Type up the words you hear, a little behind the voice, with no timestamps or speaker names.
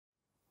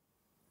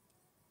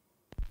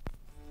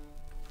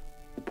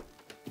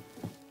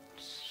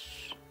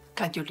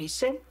Can you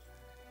listen?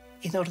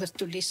 In order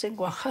to listen,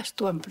 one has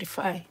to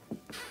amplify.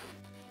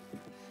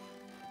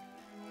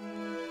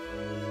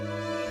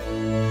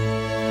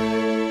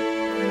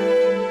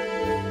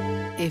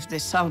 If the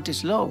sound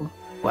is low,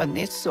 one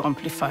needs to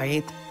amplify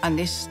it, and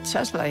it's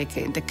just like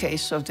in the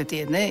case of the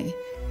DNA.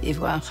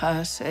 If one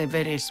has a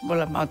very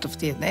small amount of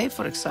DNA,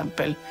 for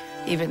example,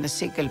 even a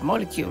single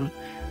molecule,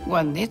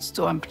 one needs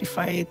to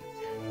amplify it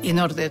in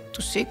order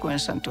to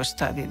sequence and to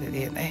study the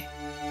DNA.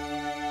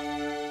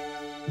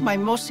 My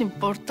most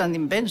important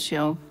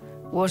invention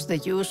was the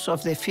use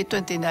of the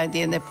Fi29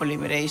 DNA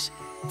polymerase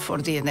for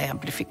DNA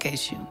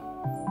amplification.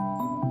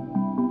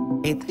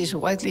 It is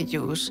widely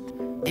used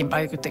in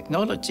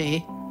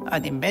biotechnology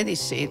and in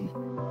medicine.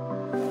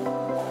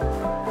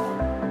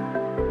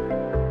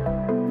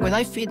 When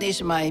I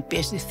finished my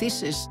PhD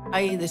thesis,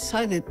 I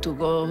decided to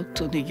go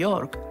to New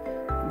York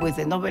with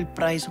the Nobel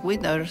Prize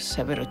winner,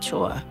 Severo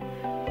Ochoa,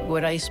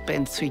 where I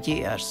spent 3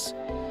 years.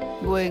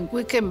 When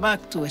we came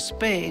back to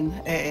Spain,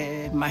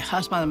 my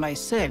husband and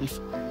myself,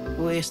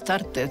 we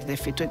started the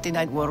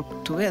Fi29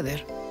 work together.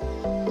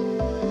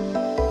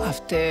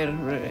 After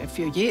a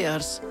few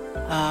years,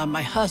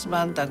 my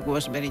husband, that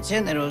was very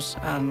generous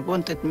and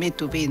wanted me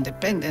to be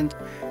independent,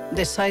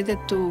 decided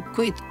to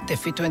quit the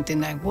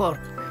Fi29 work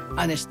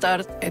and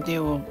start a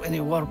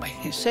new work by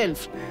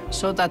himself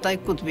so that I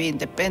could be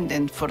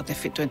independent for the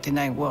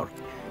Fi29 work.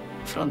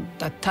 From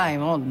that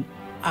time on,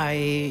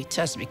 I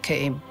just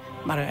became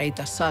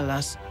Margarita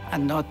Salas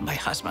and not my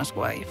husband's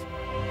wife.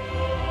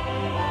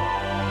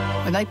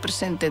 When I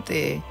presented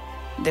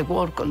the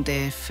work on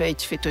the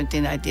phage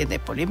Fi29 DNA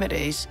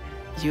polymerase,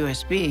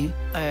 USB,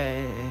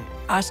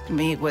 asked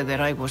me whether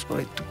I was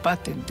going to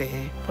patent the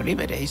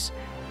polymerase,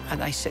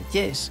 and I said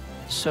yes.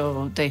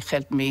 So they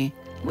helped me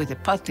with the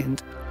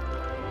patent.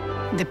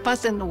 The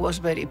patent was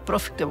very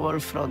profitable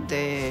from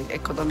the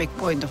economic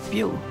point of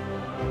view.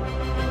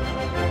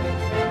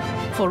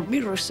 For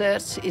me,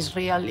 research is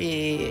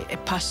really a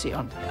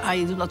passion.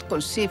 I do not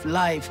conceive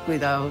life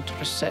without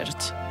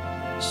research.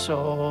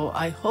 So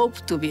I hope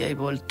to be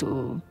able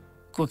to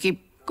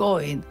keep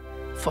going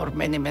for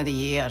many, many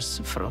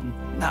years from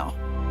now.